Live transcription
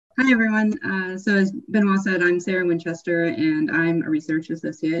Hi, everyone. So as Benoit said, I'm Sarah Winchester, and I'm a research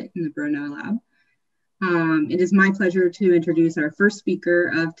associate in the Bruno Lab. It is my pleasure to introduce our first speaker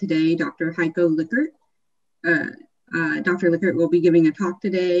of today, Dr. Heiko Lickert. Dr. Lickert will be giving a talk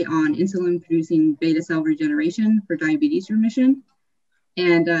today on insulin-producing beta cell regeneration for diabetes remission.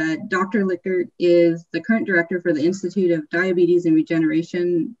 And Dr. Lickert is the current director for the Institute of Diabetes and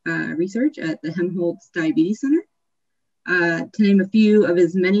Regeneration Research at the Helmholtz Diabetes Center. To name a few of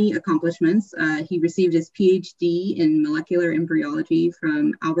his many accomplishments, he received his PhD in molecular embryology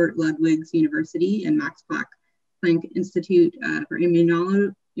from Albert Ludwigs University and Max Planck Institute for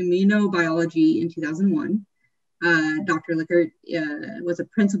Immunobiology in 2001. Dr. Lickert was a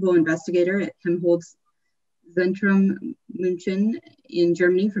principal investigator at Helmholtz Zentrum München in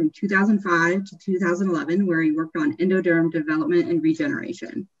Germany from 2005 to 2011, where he worked on endoderm development and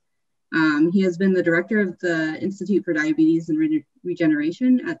regeneration. He has been the director of the Institute for Diabetes and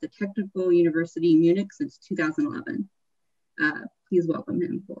Regeneration at the Technical University Munich since 2011. Please welcome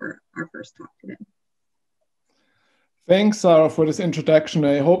him for our first talk today. Thanks, Sarah, for this introduction.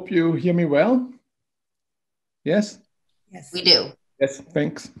 I hope you hear me well. Yes? Yes, we do. Yes,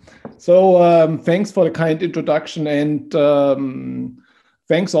 thanks. So thanks for the kind introduction, and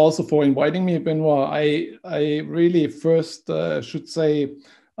thanks also for inviting me, Benoit. I really first should say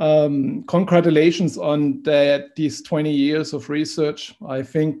congratulations on these 20 years of research. I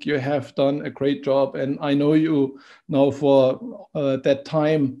think you have done a great job, and I know you now for that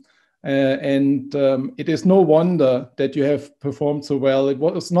time. It is no wonder that you have performed so well. It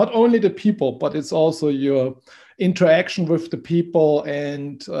was not only the people, but it's also your interaction with the people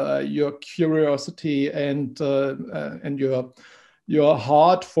and your curiosity and your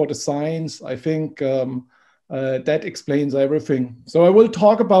heart for the science. I think that explains everything. So I will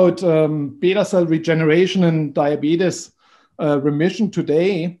talk about beta cell regeneration and diabetes remission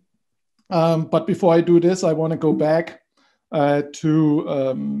today. But before I do this, I want to go back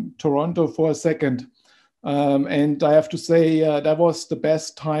to Toronto for a second. And I have to say that was the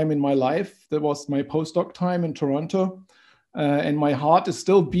best time in my life. That was my postdoc time in Toronto. And my heart is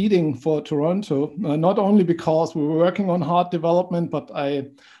still beating for Toronto, not only because we were working on heart development, but I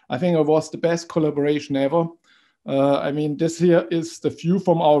think it was the best collaboration ever. I mean, this here is the view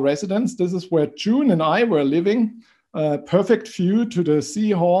from our residence. This is where June and I were living. Perfect view to the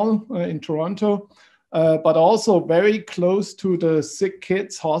Sea Hall in Toronto, but also very close to the Sick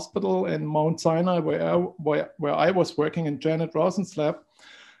Kids Hospital in Mount Sinai, where I was working in Janet Rosen's lab.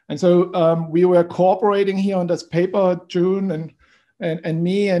 And so we were cooperating here on this paper, June and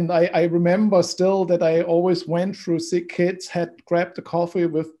me. And I remember still that I always went through Sick Kids, had grabbed a coffee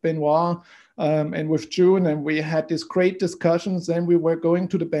with Benoit and with June, and we had these great discussions. Then we were going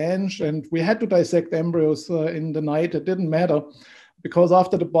to the bench, and we had to dissect embryos in the night. It didn't matter, because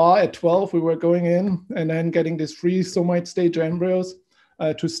after the bar at 12, we were going in and then getting these free somite stage embryos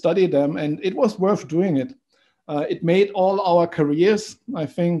to study them. And it was worth doing it. It made all our careers. I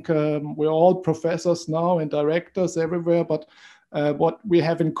think we're all professors now and directors everywhere, but what we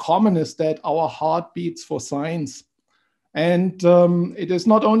have in common is that our heart beats for science. And it is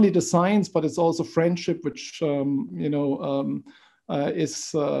not only the science, but it's also friendship, which was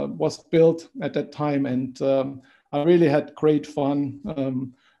built at that time. And I really had great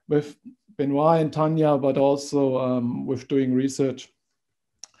fun with Benoit and Tanya, but also with doing research.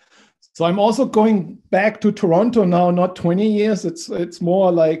 So I'm also going back to Toronto now, not 20 years, it's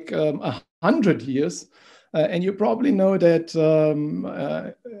more like 100 years. And you probably know that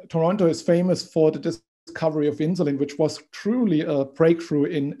Toronto is famous for the discovery of insulin, which was truly a breakthrough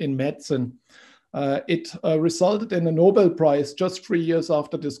in medicine. It resulted in a Nobel Prize just 3 years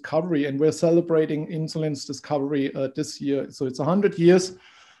after discovery, and we're celebrating Insulins Discovery this year. So it's 100 years.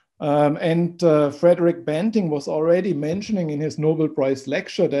 Frederick Banting was already mentioning in his Nobel Prize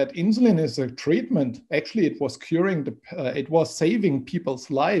lecture that insulin is a treatment. Actually, it was curing, it was saving people's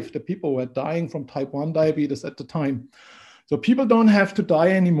life. The people were dying from type 1 diabetes at the time. So people don't have to die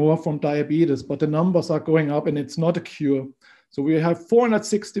anymore from diabetes, but the numbers are going up and it's not a cure. So we have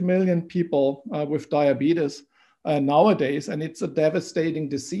 460 million people with diabetes nowadays, and it's a devastating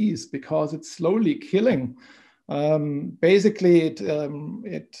disease because it's slowly killing. Basically,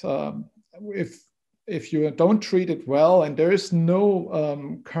 if you don't treat it well, and there is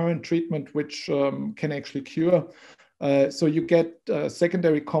no current treatment which can actually cure, so you get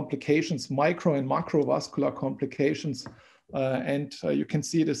secondary complications, micro and macrovascular complications, and you can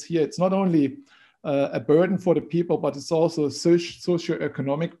see this here. It's not only a burden for the people, but it's also a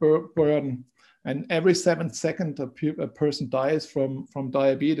socioeconomic burden. And every 7th second, a person dies from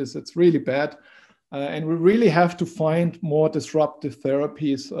diabetes. It's really bad. And we really have to find more disruptive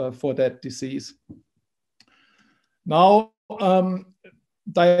therapies for that disease. Now,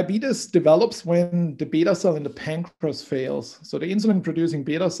 diabetes develops when the beta cell in the pancreas fails. So the insulin-producing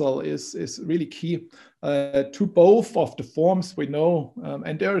beta cell is really key to both of the forms we know.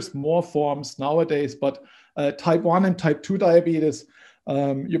 And there's more forms nowadays, but type 1 and type 2 diabetes,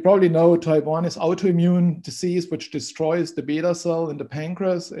 you probably know type 1 is autoimmune disease, which destroys the beta cell in the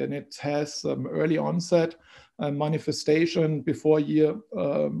pancreas, and it has early onset manifestation before year,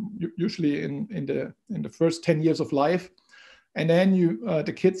 usually in the first 10 years of life. And then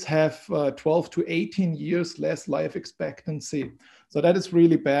the kids have 12 to 18 years less life expectancy. So that is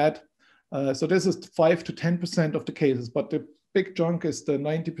really bad. So this is 5 to 10% of the cases, but the big chunk is the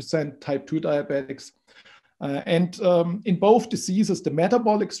 90% type 2 diabetics. And in both diseases, the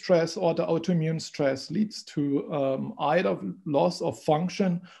metabolic stress or the autoimmune stress leads to either loss of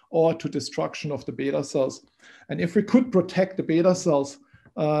function or to destruction of the beta cells. And if we could protect the beta cells,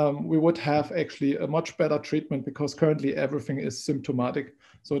 we would have actually a much better treatment, because currently everything is symptomatic.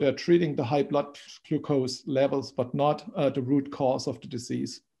 So they're treating the high blood glucose levels, but not the root cause of the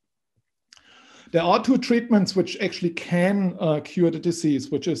disease. There are two treatments which actually can cure the disease,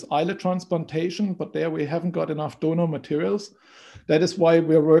 which is islet transplantation, but there we haven't got enough donor materials. That is why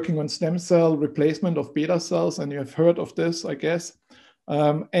we're working on stem cell replacement of beta cells, and you have heard of this, I guess.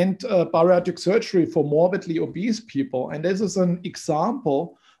 And bariatric surgery for morbidly obese people. And this is an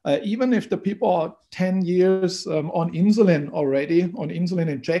example, even if the people are 10 years on insulin already, on insulin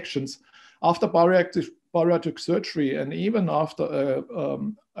injections, after bariatric surgery, and even after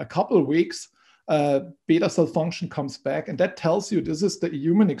a couple of weeks, beta cell function comes back. And that tells you, this is the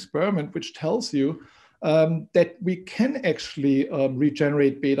human experiment, which tells you that we can actually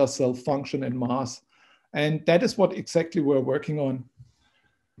regenerate beta cell function and mass. And that is what exactly we're working on.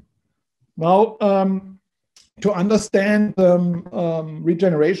 Now, to understand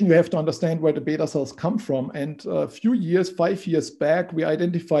regeneration, you have to understand where the beta cells come from. And a few years, 5 years back, we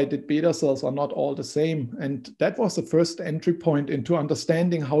identified that beta cells are not all the same. And that was the first entry point into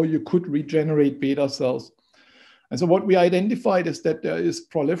understanding how you could regenerate beta cells. And so what we identified is that there is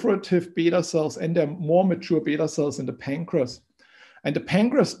proliferative beta cells and there are more mature beta cells in the pancreas. And the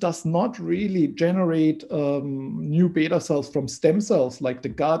pancreas does not really generate new beta cells from stem cells like the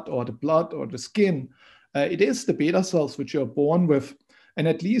gut or the blood or the skin. It is the beta cells which you're born with. And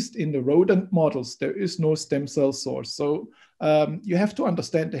at least in the rodent models, there is no stem cell source. So you have to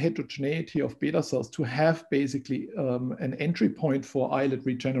understand the heterogeneity of beta cells to have basically an entry point for islet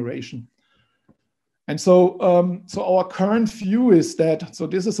regeneration. And so, our current view is that, so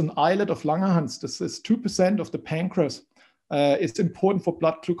this is an islet of Langerhans. This is 2% of the pancreas. It's important for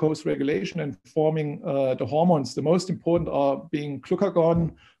blood glucose regulation and forming the hormones. The most important are being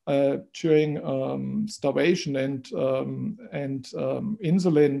glucagon during starvation and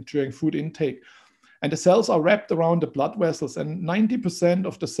insulin during food intake. And the cells are wrapped around the blood vessels, and 90%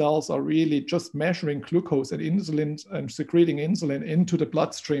 of the cells are really just measuring glucose and insulin and secreting insulin into the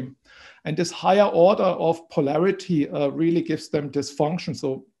bloodstream. And this higher order of polarity really gives them this function.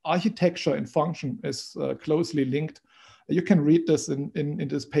 So architecture and function is closely linked. You can read this in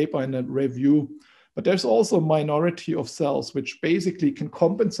this paper in a review. But there's also a minority of cells which basically can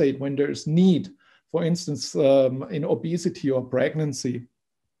compensate when there is need, for instance, in obesity or pregnancy.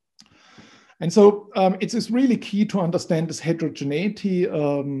 And so it is really key to understand this heterogeneity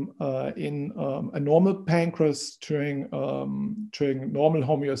in a normal pancreas during normal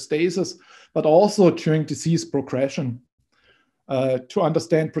homeostasis, but also during disease progression to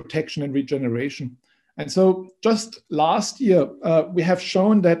understand protection and regeneration. And so just last year, we have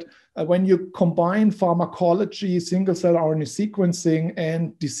shown that when you combine pharmacology, single-cell RNA sequencing,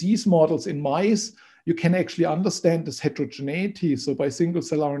 and disease models in mice, you can actually understand this heterogeneity. So by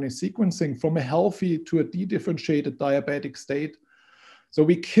single-cell RNA sequencing from a healthy to a dedifferentiated diabetic state. So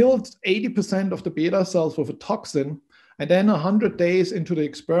we killed 80% of the beta cells with a toxin. And then 100 days into the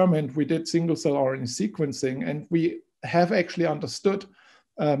experiment, we did single-cell RNA sequencing. And we have actually understood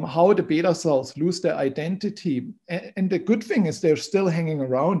how the beta cells lose their identity. And the good thing is they're still hanging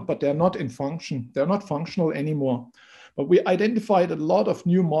around, but they're not in function. They're not functional anymore. But we identified a lot of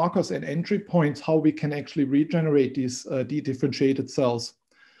new markers and entry points how we can actually regenerate these dedifferentiated cells.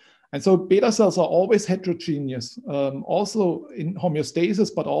 And so beta cells are always heterogeneous, also in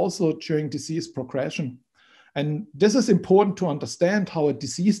homeostasis, but also during disease progression. And this is important to understand how a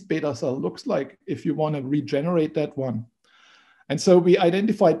diseased beta cell looks like if you want to regenerate that one. And so we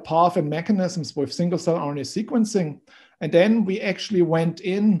identified path and mechanisms with single-cell RNA sequencing. And then we actually went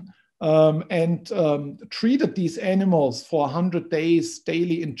in and treated these animals for 100 days,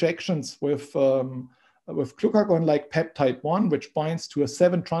 daily injections with glucagon-like peptide 1, which binds to a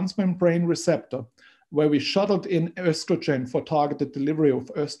 7-transmembrane receptor, where we shuttled in estrogen for targeted delivery of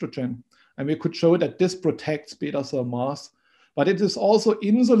estrogen. And we could show that this protects beta cell mass. But it is also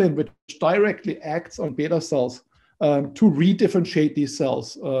insulin which directly acts on beta cells to redifferentiate these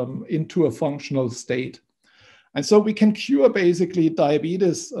cells into a functional state. And so we can cure basically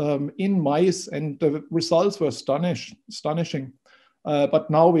diabetes in mice, and the results were astonishing. But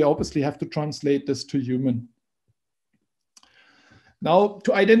now we obviously have to translate this to human. Now,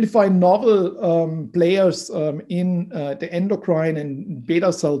 to identify novel players in the endocrine and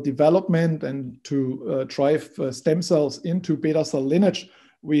beta cell development and to drive stem cells into beta cell lineage,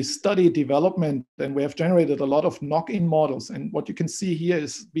 we study development, and we have generated a lot of knock-in models. And what you can see here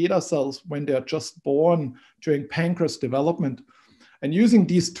is beta cells when they're just born during pancreas development. And using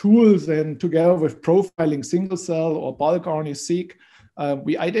these tools and together with profiling single cell or bulk RNA-seq,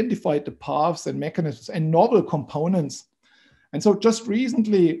 we identified the paths and mechanisms and novel components. And so just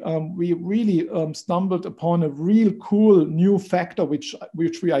recently, we really stumbled upon a real cool new factor which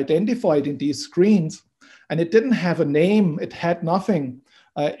we identified in these screens. And it didn't have a name, it had nothing,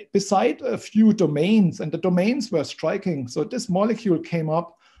 beside a few domains, and the domains were striking. So this molecule came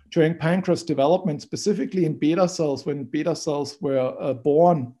up during pancreas development, specifically in beta cells, when beta cells were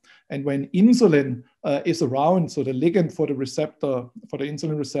born and when insulin is around, so the ligand for the receptor, for the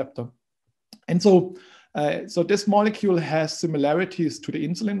insulin receptor. And so this molecule has similarities to the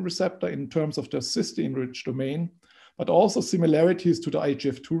insulin receptor in terms of the cysteine-rich domain, but also similarities to the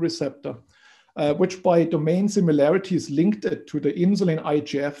IGF-2 receptor, which by domain similarities linked it to the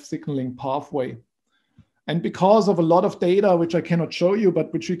insulin-IGF signaling pathway. And because of a lot of data, which I cannot show you,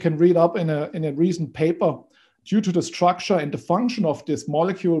 but which you can read up in a recent paper, due to the structure and the function of this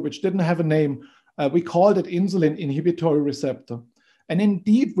molecule, which didn't have a name, we called it insulin inhibitory receptor. And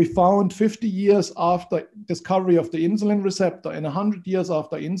indeed, we found 50 years after discovery of the insulin receptor and 100 years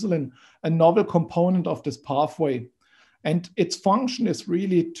after insulin, a novel component of this pathway. And its function is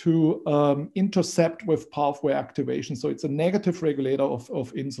really to intercept with pathway activation. So it's a negative regulator of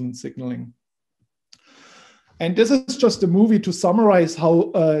insulin signaling. And this is just a movie to summarize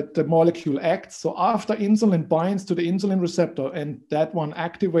how the molecule acts. So after insulin binds to the insulin receptor and that one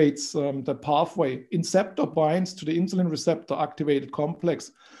activates the pathway, Inceptor binds to the insulin receptor activated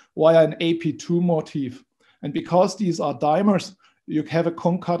complex via an AP2 motif. And because these are dimers, you have a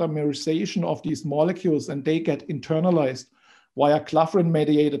concatemerization of these molecules and they get internalized via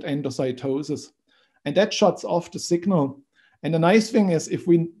clathrin-mediated endocytosis. And that shuts off the signal. And the nice thing is if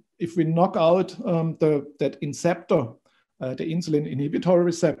we knock out that Inceptor, the insulin inhibitory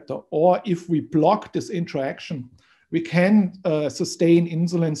receptor, or if we block this interaction, we can sustain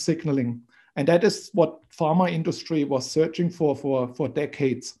insulin signaling. And that is what pharma industry was searching for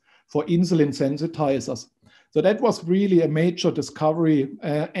decades, for insulin sensitizers. So that was really a major discovery.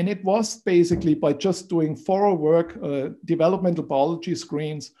 And it was basically by just doing thorough work, developmental biology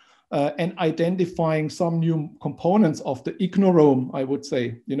screens, and identifying some new components of the ignorome, I would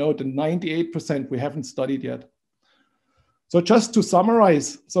say, the 98% we haven't studied yet. So just to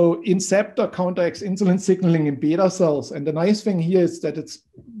summarize, so Inceptor counteracts insulin signaling in beta cells. And the nice thing here is that it's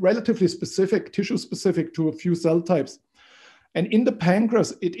relatively specific, tissue specific to a few cell types. And in the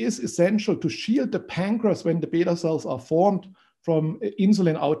pancreas, it is essential to shield the pancreas when the beta cells are formed from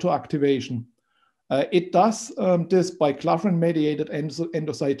insulin autoactivation. It does this by clathrin-mediated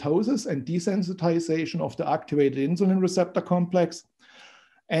endocytosis and desensitization of the activated insulin receptor complex.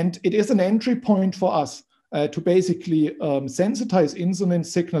 And it is an entry point for us to basically sensitize insulin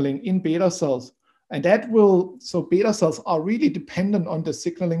signaling in beta cells. And so beta cells are really dependent on the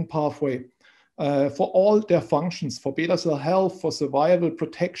signaling pathway for all their functions, for beta cell health, for survival,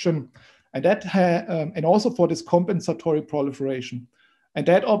 protection, and also for this compensatory proliferation. And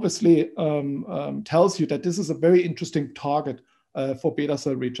that obviously tells you that this is a very interesting target for beta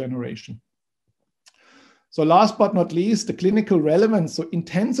cell regeneration. So last but not least, the clinical relevance. So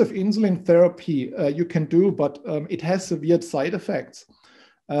intensive insulin therapy you can do, but it has severe side effects.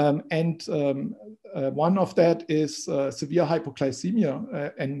 One of that is severe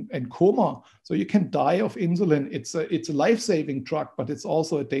hypoglycemia and coma. So you can die of insulin. It's a life-saving drug, but it's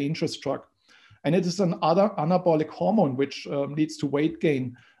also a dangerous drug. And it is another anabolic hormone which leads to weight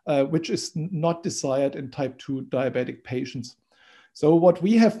gain, which is not desired in type 2 diabetic patients. So what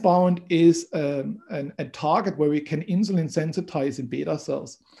we have found is a target where we can insulin sensitize in beta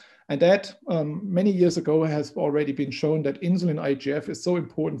cells. And that many years ago has already been shown that insulin IGF is so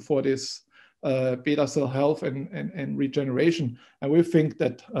important for this beta cell health and regeneration. And we think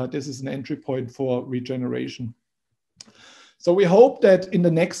that this is an entry point for regeneration. So we hope that in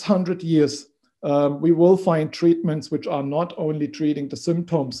the next 100 years, we will find treatments which are not only treating the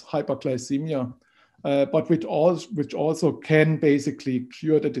symptoms, hyperglycemia, but which also can basically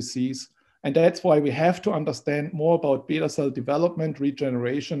cure the disease. And that's why we have to understand more about beta cell development,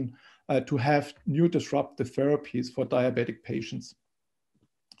 regeneration, to have new disruptive therapies for diabetic patients.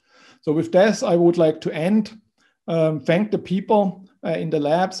 So with this, I would like to end. Thank the people in the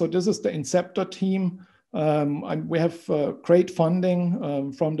lab. So this is the Inceptor team. And we have great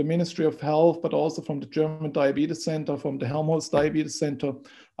funding from the Ministry of Health, but also from the German Diabetes Center, from the Helmholtz Diabetes Center.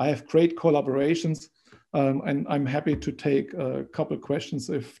 I have great collaborations, and I'm happy to take a couple of questions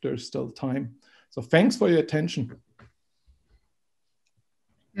if there's still time. So thanks for your attention.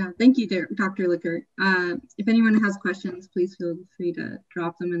 Yeah, thank you, Dr. Lickert. If anyone has questions, please feel free to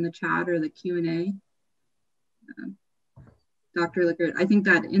drop them in the chat or the Q&A. Dr. Lickert, I think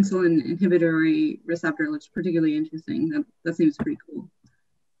that insulin inhibitory receptor looks particularly interesting. That seems pretty cool.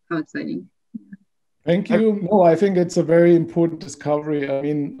 How exciting. Thank you. No, I think it's a very important discovery. I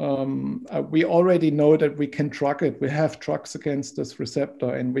mean, we already know that we can drug it. We have drugs against this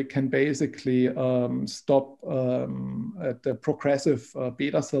receptor, and we can basically stop the progressive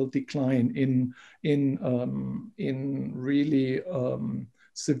beta cell decline in really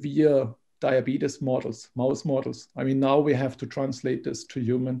severe diabetes models, mouse models. I mean, now we have to translate this to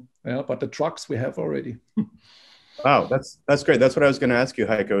human, but the drugs we have already. Wow, that's great. That's what I was going to ask you,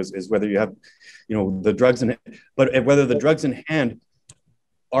 Heiko, is whether you have, the drugs but whether the drugs in hand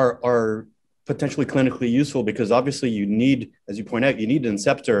are potentially clinically useful, because obviously you need, as you point out, you need an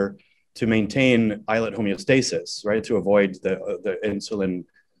Inceptor to maintain islet homeostasis, right, to avoid the insulin,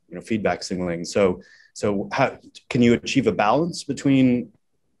 feedback signaling. So how can you achieve a balance between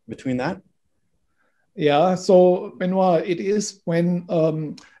that? Yeah, so Benoit, it is when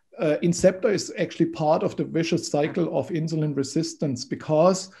Inceptor is actually part of the vicious cycle of insulin resistance,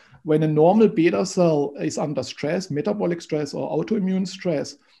 because when a normal beta cell is under stress, metabolic stress or autoimmune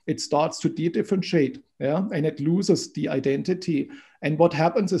stress, it starts to de-differentiate, and it loses the identity. And what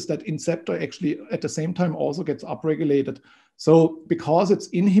happens is that Inceptor actually at the same time also gets upregulated. So because it's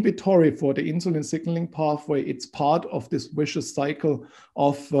inhibitory for the insulin signaling pathway, it's part of this vicious cycle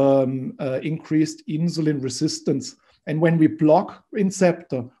of increased insulin resistance. And when we block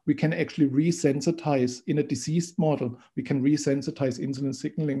Inceptor, we can actually resensitize in a diseased model. We can resensitize insulin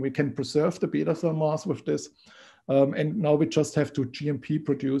signaling. We can preserve the beta cell mass with this. And now we just have to GMP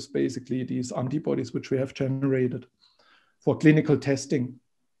produce basically these antibodies which we have generated for clinical testing.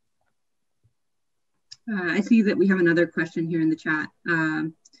 I see that we have another question here in the chat.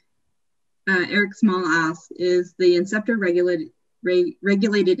 Eric Small asks, is the Inceptor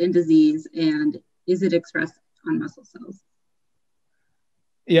regulated in disease, and is it expressed on muscle cells?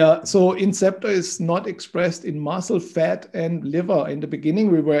 Yeah, so Inceptor is not expressed in muscle, fat, and liver. In the beginning,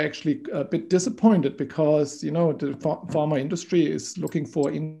 we were actually a bit disappointed because, the pharma industry is looking for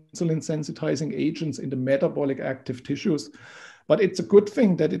insulin sensitizing agents in the metabolic active tissues. But it's a good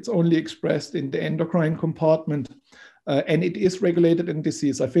thing that it's only expressed in the endocrine compartment, and it is regulated in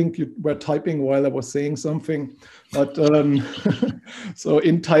disease. I think you were typing while I was saying something, but so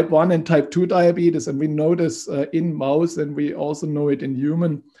in type 1 and type 2 diabetes, and we know this in mouse, and we also know it in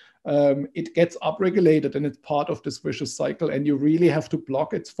human, it gets upregulated, and it's part of this vicious cycle, and you really have to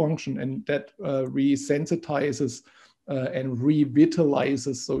block its function, and that resensitizes and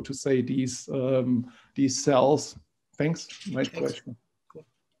revitalizes, so to say, these cells. Thanks. Nice question.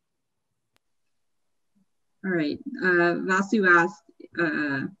 All right. Vasu asked,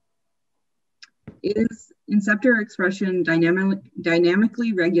 is Inceptor expression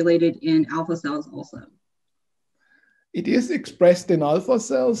dynamically regulated in alpha cells also? It is expressed in alpha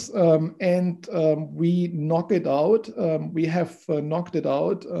cells, and we knock it out. We have knocked it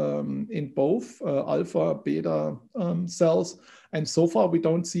out in both alpha, beta cells. And so far, we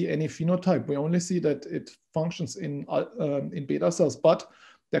don't see any phenotype. We only see that it functions in beta cells. But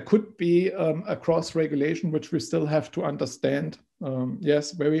there could be a cross-regulation, which we still have to understand.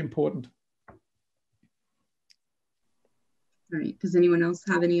 Yes, very important. All right. Does anyone else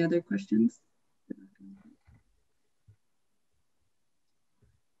have any other questions?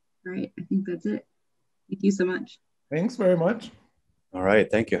 All right. I think that's it. Thank you so much. Thanks very much. All right.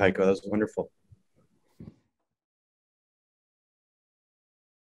 Thank you, Heiko. That was wonderful.